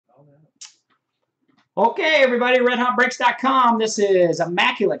Okay, everybody, redhotbreaks.com. This is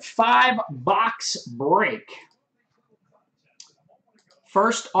Immaculate 5-box break.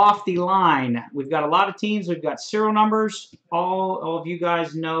 First off the line, we've got a lot of teams. We've got serial numbers. All of you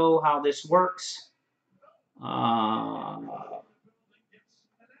guys know how this works. I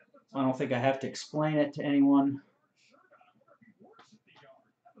don't think I have to explain it to anyone.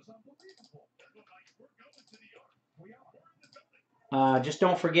 Just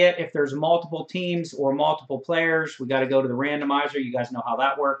don't forget, if there's multiple teams or multiple players, we got to go to the randomizer. You guys know how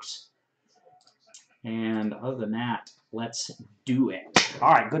that works. And other than that, let's do it.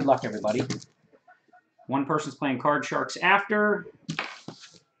 All right, good luck, everybody. One person's playing Card Sharks after. I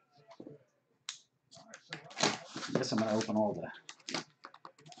guess I'm going to open all the,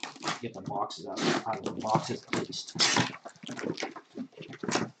 get the boxes out of the boxes at least.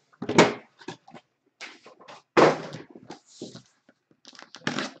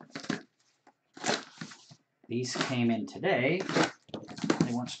 These came in today.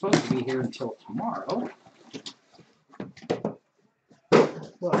 They weren't supposed to be here until tomorrow.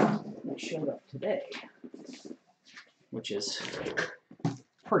 Well, they showed up today, which is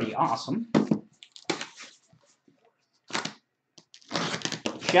pretty awesome.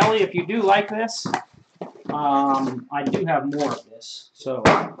 Shelly, if you do like this, I do have more of this, so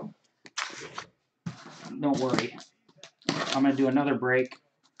don't worry. I'm going to do another break.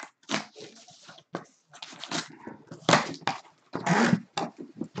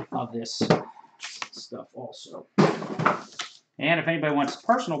 Of this stuff also. And if anybody wants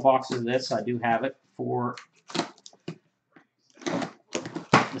personal boxes of this, I do have it for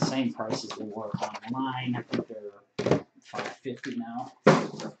the same price as they were online. I think they're $5.50 now.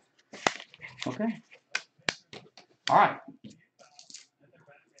 Okay. All right.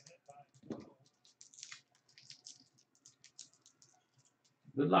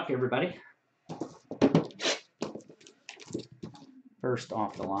 Good luck, everybody. First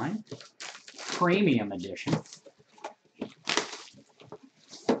off the line, Premium Edition.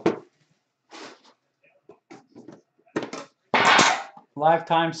 Live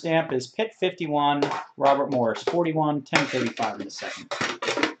timestamp is Pitt 51, Robert Morris 41, 10:35 in the second.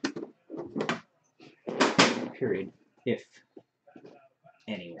 Period, if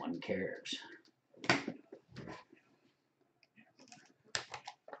anyone cares.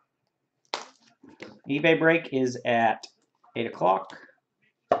 eBay break is at 8 o'clock.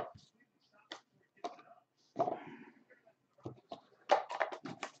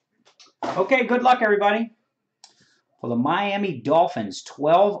 Okay, good luck, everybody. For the Miami Dolphins,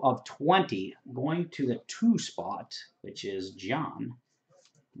 12 of 20, going to the 2 spot, which is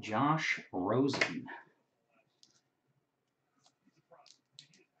Josh Rosen.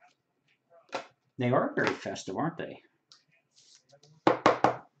 They are very festive, aren't they?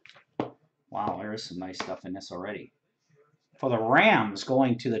 Wow, there is some nice stuff in this already. For the Rams,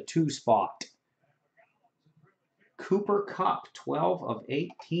 going to the 2 spot, Cooper Kupp, 12 of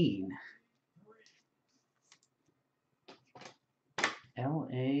 18.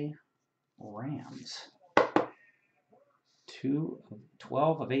 LA Rams.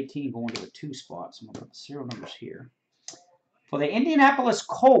 12 of 18 going to the 2 spot. So I'm going to put the serial numbers here. For the Indianapolis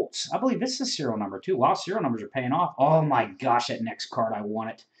Colts, I believe this is serial number 2. Wow, serial numbers are paying off. Oh my gosh, that next card, I want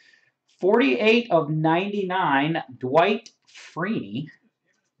it. 48 of 99, Dwight Freeney.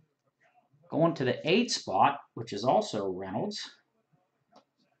 Going to the 8 spot, which is also Reynolds.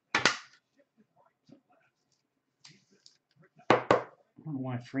 I don't know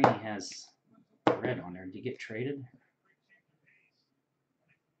why Freeney has red on there. Did he get traded?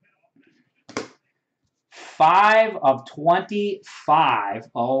 5 of 25.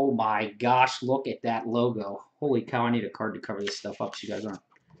 Oh my gosh, look at that logo. Holy cow, I need a card to cover this stuff up so you guys aren't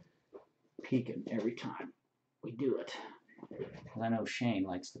peeking every time we do it. I know Shane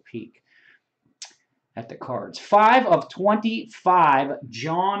likes to peek at the cards. 5 of 25,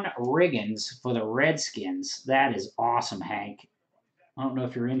 John Riggins for the Redskins. That is awesome, Hank. I don't know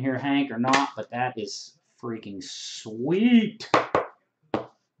if you're in here, Hank, or not, but that is freaking sweet.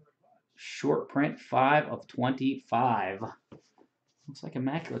 Short print, 5 of 25. Looks like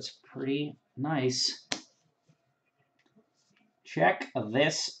Immaculate's pretty nice. Check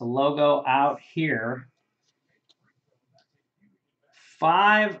this logo out here.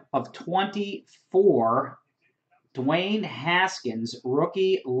 5 of 24, Dwayne Haskins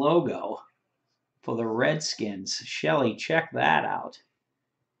rookie logo for the Redskins. Shelly, check that out.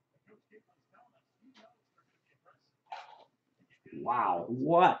 Wow,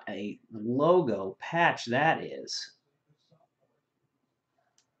 what a logo patch that is.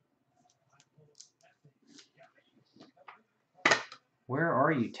 Where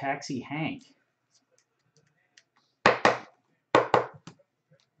are you, Taxi Hank?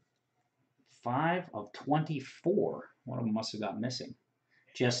 5 of 24. One of them must have got missing.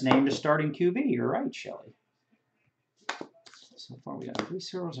 Just named a starting QB. You're right, Shelly. So far, we got 3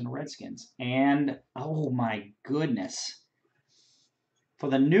 Cereals and Redskins. And, oh my goodness. For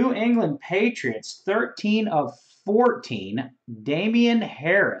the New England Patriots, 13 of 14, Damian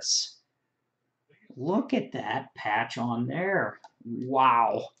Harris. Look at that patch on there.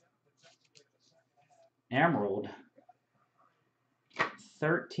 Wow. Emerald.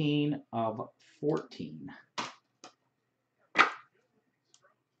 13 of 14. I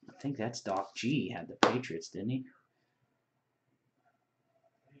think that's Doc G had the Patriots, didn't he?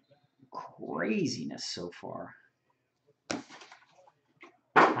 Craziness so far.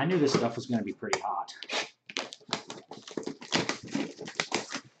 I knew this stuff was going to be pretty hot.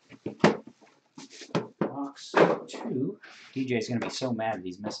 Box 2. DJ's going to be so mad that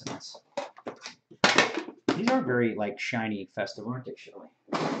he's missing this. These are very, like, shiny, festive, aren't they, Shelley?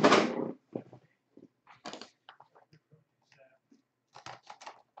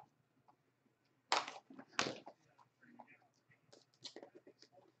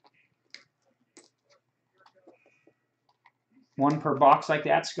 One per box like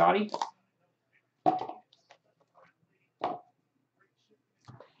that, Scotty?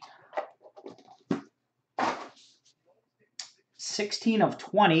 $16 of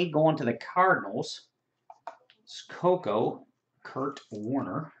 20 going to the Cardinals. It's Coco, Kurt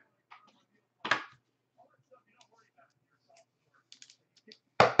Warner.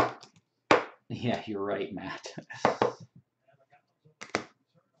 Yeah, you're right, Matt.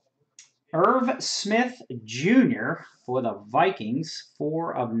 Irv Smith Jr. for the Vikings,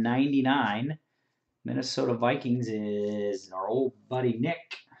 4 of 99. Minnesota Vikings is our old buddy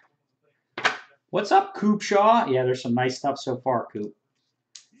Nick. What's up, Coop Shaw? Yeah, there's some nice stuff so far, Coop.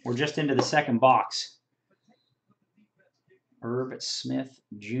 We're just into the second box. Irv Smith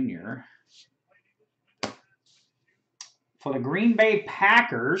Jr. For the Green Bay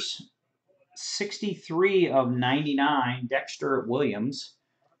Packers, 63 of 99, Dexter Williams.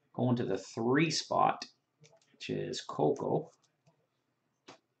 Going to the 3 spot, which is Coco.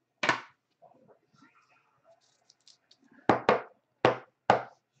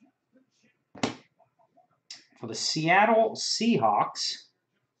 For the Seattle Seahawks,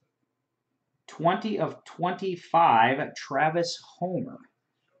 20 of 25, Travis Homer.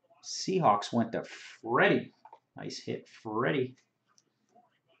 Seahawks went to Freddie. Nice hit, Freddie.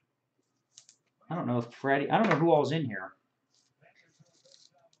 I don't know who all's in here.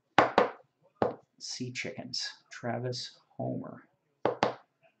 Sea Chickens, Travis Homer.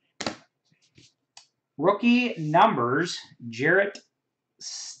 Rookie numbers, Jarrett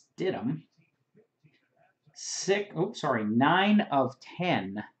Stidham. 9 of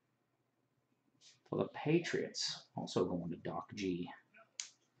 10 for the Patriots. Also going to Doc G.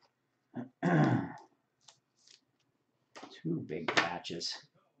 2 big patches.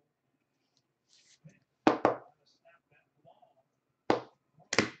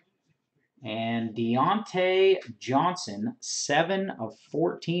 And Deontay Johnson, 7 of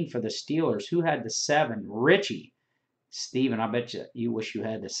 14 for the Steelers. Who had the 7? Richie. Steven, I bet you wish you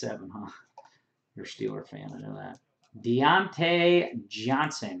had the 7, huh? You're a Steeler fan, I know that. Deontay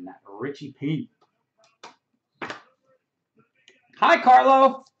Johnson, Richie P. Hi,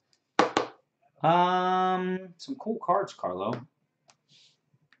 Carlo. Some cool cards, Carlo.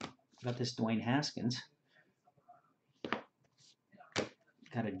 Got this Dwayne Haskins.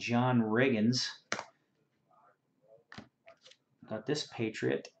 Got a John Riggins. Got this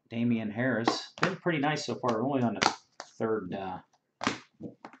Patriot, Damian Harris. Been pretty nice so far. We're only on the third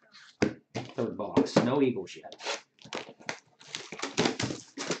box. No Eagles yet.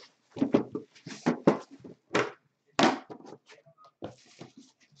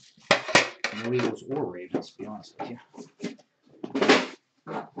 No Eagles or Ravens, to be honest with you.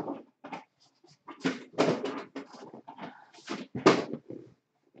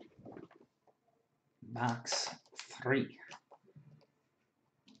 Box 3.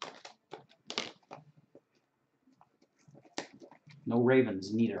 No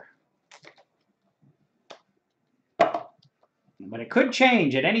Ravens, neither. But it could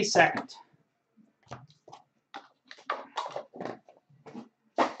change at any second.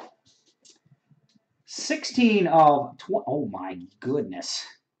 Oh my goodness.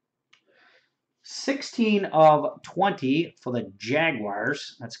 16 of 20 for the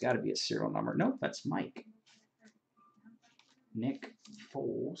Jaguars. That's got to be a serial number. Nope, that's Mike. Nick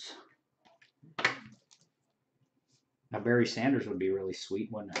Foles. Now, Barry Sanders would be really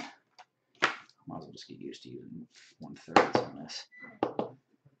sweet, wouldn't it? Might as well just get used to using 1/3 on this.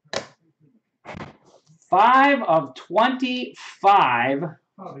 5 of 25.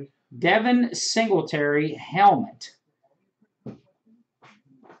 Devin Singletary helmet.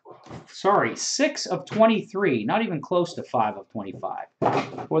 Sorry, 6 of 23. Not even close to 5 of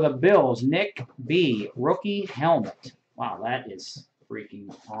 25. For the Bills, Nick B. Rookie helmet. Wow, that is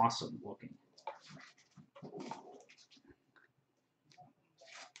freaking awesome looking.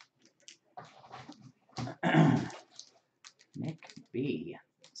 Nick B.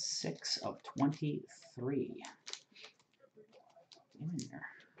 6 of 23. In there.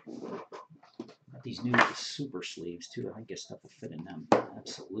 Got these new super sleeves too. I guess stuff will fit in them.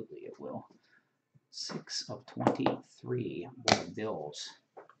 Absolutely, it will. 6 of 23 for the Bills.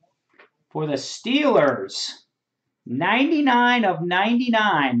 For the Steelers, 99 of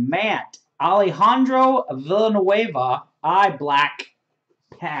 99. Matt Alejandro Villanueva, eye black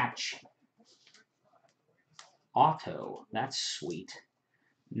patch. Auto. That's sweet.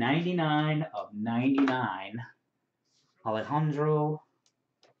 99 of 99. Alejandro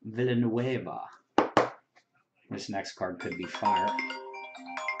Villanueva. This next card could be fire.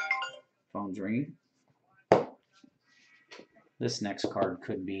 Phone's ringing. This next card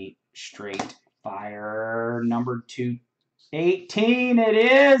could be straight fire. Number 218. It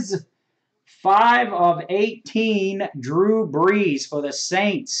is 5 of 18. Drew Brees for the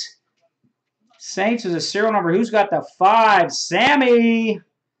Saints. Saints is a serial number. Who's got the 5? Sammy.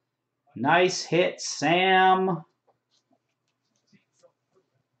 Nice hit, Sam.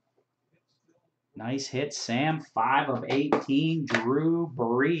 Nice hit, Sam. 5 of 18. Drew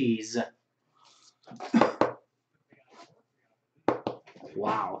Brees.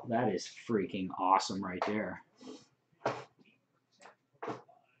 Wow, that is freaking awesome right there. I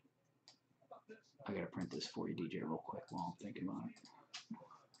gotta print this for you, DJ, real quick while I'm thinking about it.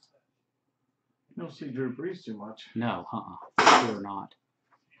 You don't see Drew Brees too much. No, sure not.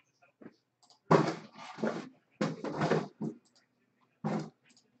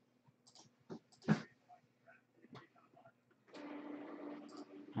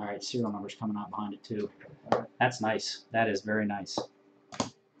 All right, serial numbers coming out behind it too. That's nice. That is very nice.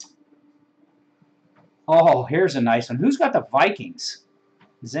 Oh, here's a nice one. Who's got the Vikings?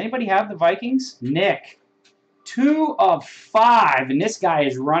 Does anybody have the Vikings? Nick. 2 of 5, and this guy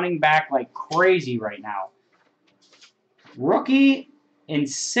is running back like crazy right now. Rookie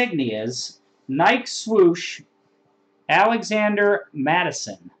insignias, Nike swoosh, Alexander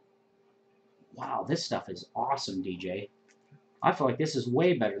Madison. Wow, this stuff is awesome, DJ. I feel like this is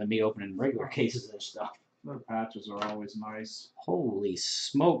way better than me opening regular cases of this stuff. Their patches are always nice. Holy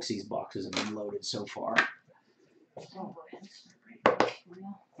smokes, these boxes have been loaded so far.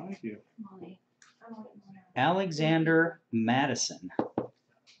 Thank you. Alexander Madison.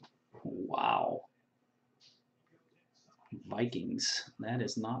 Wow. Vikings. That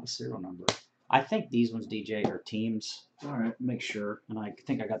is not a serial number. I think these ones, DJ, are teams. All right. Make sure. And I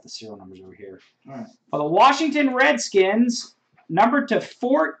think I got the serial numbers over here. All right. For the Washington Redskins, number to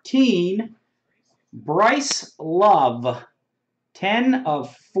 14, Bryce Love. 10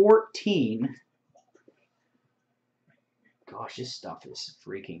 of 14. Gosh, this stuff is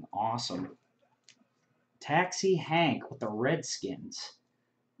freaking awesome. Taxi Hank with the Redskins.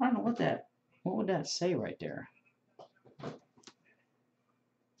 I don't know what would that say right there?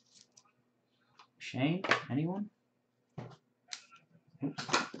 Shane? Anyone? Oops.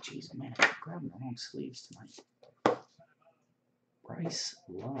 Jeez, man, I'm grabbing the wrong sleeves tonight. Bryce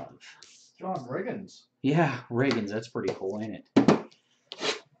Love. John Riggins. Yeah, Riggins. That's pretty cool, ain't it?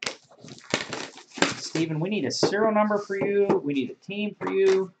 Steven, we need a serial number for you. We need a team for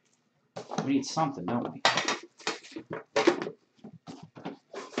you. We need something, don't we?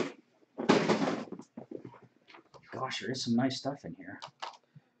 Gosh, there is some nice stuff in here.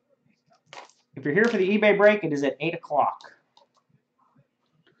 If you're here for the eBay break, it is at 8 o'clock.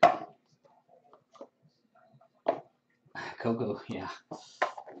 Coco, yeah.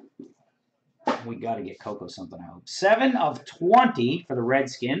 We got to get Coco something, I hope. 7 of 20 for the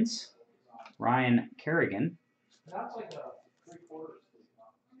Redskins. Ryan Kerrigan. That's like a 3/4.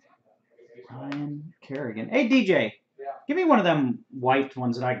 Ryan Kerrigan. Hey, DJ. Yeah. Give me one of them wiped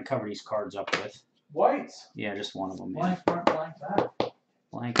ones that I can cover these cards up with. Whites. Yeah, just one of them. Blank front, blank back.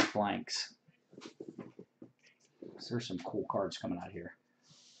 Blank blanks. So there's some cool cards coming out here.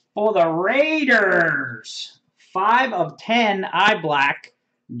 For the Raiders, 5 of 10, eye black,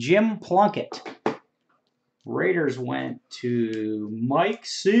 Jim Plunkett. Raiders went to Mike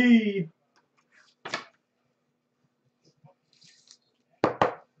C.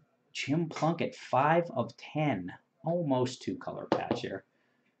 Jim Plunkett, 5 of 10. Almost 2-color patch here.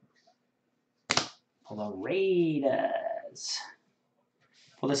 For the Raiders.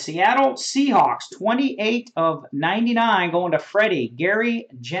 For the Seattle Seahawks, 28 of 99 going to Freddie. Gary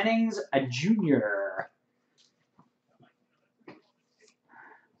Jennings Jr.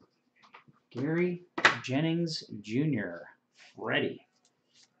 Gary Jennings Jr. Freddie.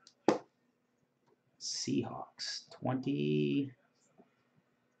 Seahawks, 28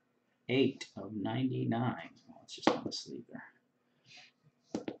 of 99. Oh, it's just on the sleeve there.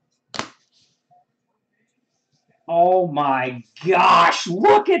 Oh my gosh,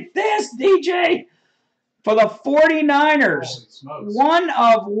 look at this, DJ. For the 49ers, 1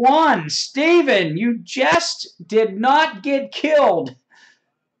 of 1. Steven, you just did not get killed.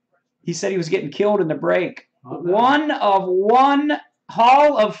 He said he was getting killed in the break. 1 of 1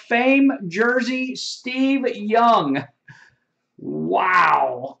 Hall of Fame jersey, Steve Young.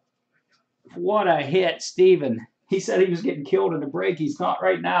 Wow. What a hit, Steven. He said he was getting killed in the break. He's not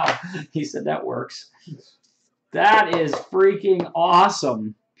right now. He said that works. That is freaking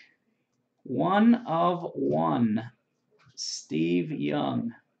awesome. 1 of 1. Steve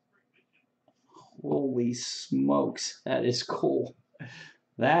Young. Holy smokes. That is cool.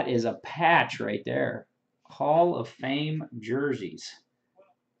 That is a patch right there. Hall of Fame jerseys.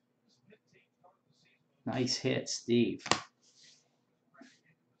 Nice hit, Steve.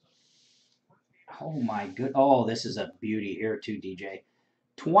 Oh my good. Oh, this is a beauty here too, DJ.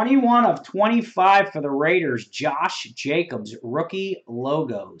 21 of 25 for the Raiders. Josh Jacobs, rookie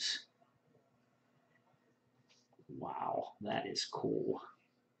logos. Wow, that is cool.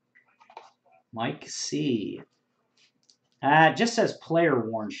 Mike C. It just says player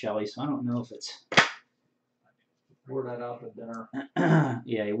worn, Shelly, so I don't know if it's... Wore that out at dinner.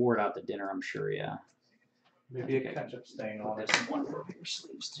 Yeah, he wore it out to dinner, I'm sure, yeah. Maybe a ketchup stain on it. There's one for your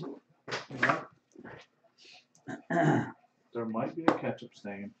sleeves, too. There might be a ketchup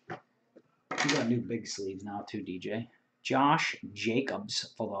stain. You got new big sleeves now, too, DJ. Josh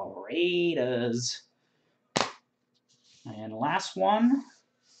Jacobs for the Raiders. And last one.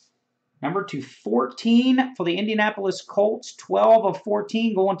 Number 214 for the Indianapolis Colts. 12 of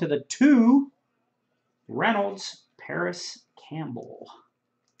 14 going to the 2. Reynolds, Paris Campbell.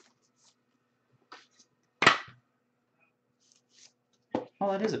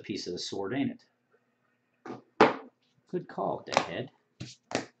 Oh, that is a piece of the sword, ain't it? Good call, Deadhead.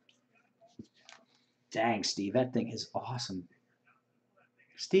 Dang, Steve, that thing is awesome.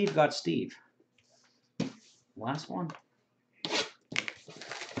 Steve got Steve. Last one.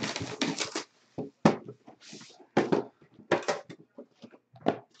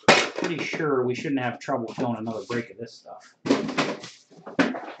 Pretty sure we shouldn't have trouble filling another break of this stuff.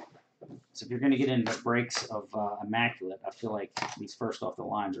 So if you're going to get into breaks of Immaculate, I feel like these first off the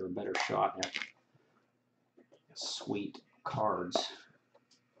lines are a better shot at sweet cards.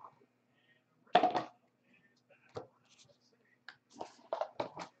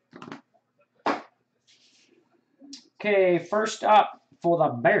 Okay, first up for the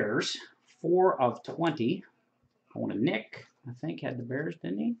Bears, 4 of 20. Going to Nick, I think, had the Bears,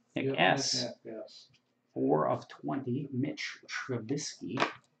 didn't he? Nick Yep, S. Yes. 4 of 20. Mitch Trubisky.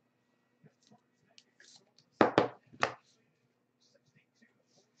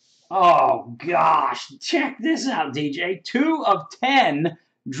 Oh, gosh. Check this out, DJ. 2 of 10.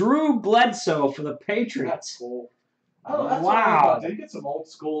 Drew Bledsoe for the Patriots. That's cool. Oh, that's Wow. They get some old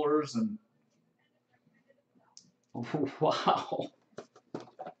schoolers and. Wow.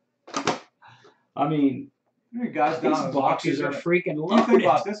 I mean, guys these down his luck. boxes are freaking You think loaded.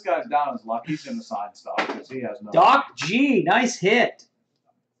 about this guy's down his luck. He's going to sign stuff because he has no. Doc G, nice hit.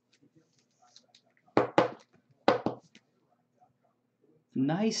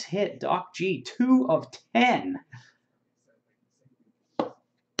 Nice hit, Doc G. 2 of 10.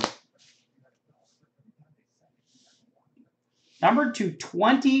 Number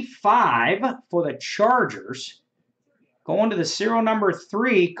 225 for the Chargers. Going to the serial number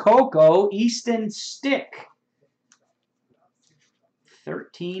 3, Coco Easton Stick.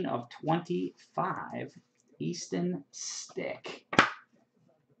 13 of 25, Easton Stick.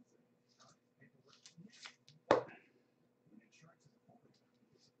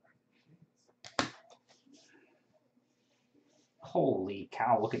 Holy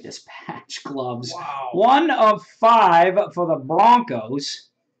cow, look at this patch. Gloves. Wow. 1 of 5 for the Broncos.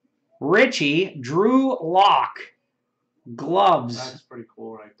 Richie, Drew Lock. Gloves. That's pretty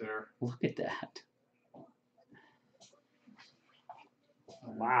cool right there. Look at that.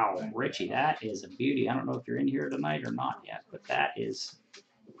 Wow, Richie, that is a beauty. I don't know if you're in here tonight or not yet, but that is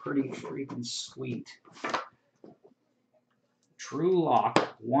pretty freaking sweet. Drew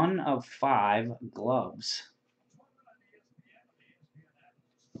Lock, 1 of 5 gloves.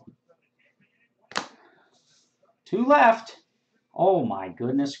 Two left. Oh my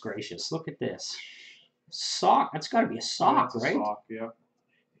goodness gracious! Look at this sock. That's got to be a sock, That's a right? sock, yeah.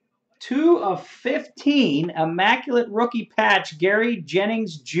 2 of 15, Immaculate rookie patch, Gary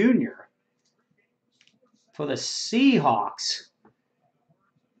Jennings Jr. for the Seahawks.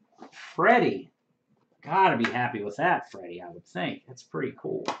 Freddie. Gotta be happy with that, Freddie, I would think. That's pretty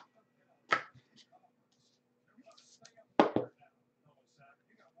cool.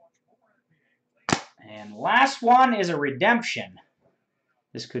 And last one is a redemption.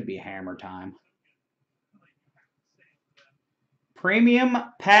 This could be hammer time. Premium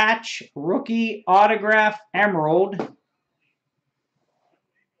patch rookie autograph emerald.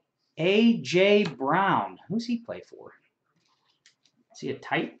 A.J. Brown. Who's he play for? Is he a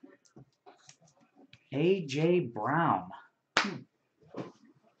Titan? A.J. Brown.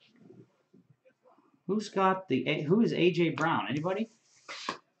 Who's got the... Who is A.J. Brown? Anybody?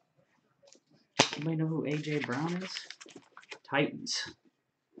 Anybody know who A.J. Brown is? Titans.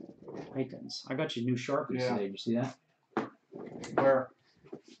 Titans. I got you new Sharpies today. Did you see that? Where?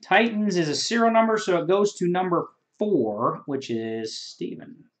 Titans is a serial number, so it goes to number 4, which is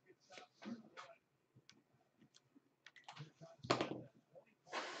Steven.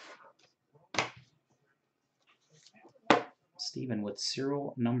 Steven with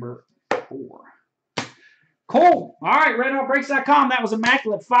serial number 4. Cool. All right, RedHotBreaks.com. That was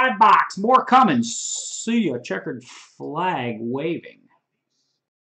Immaculate 5 box. More coming. See ya. Checkered flag waving.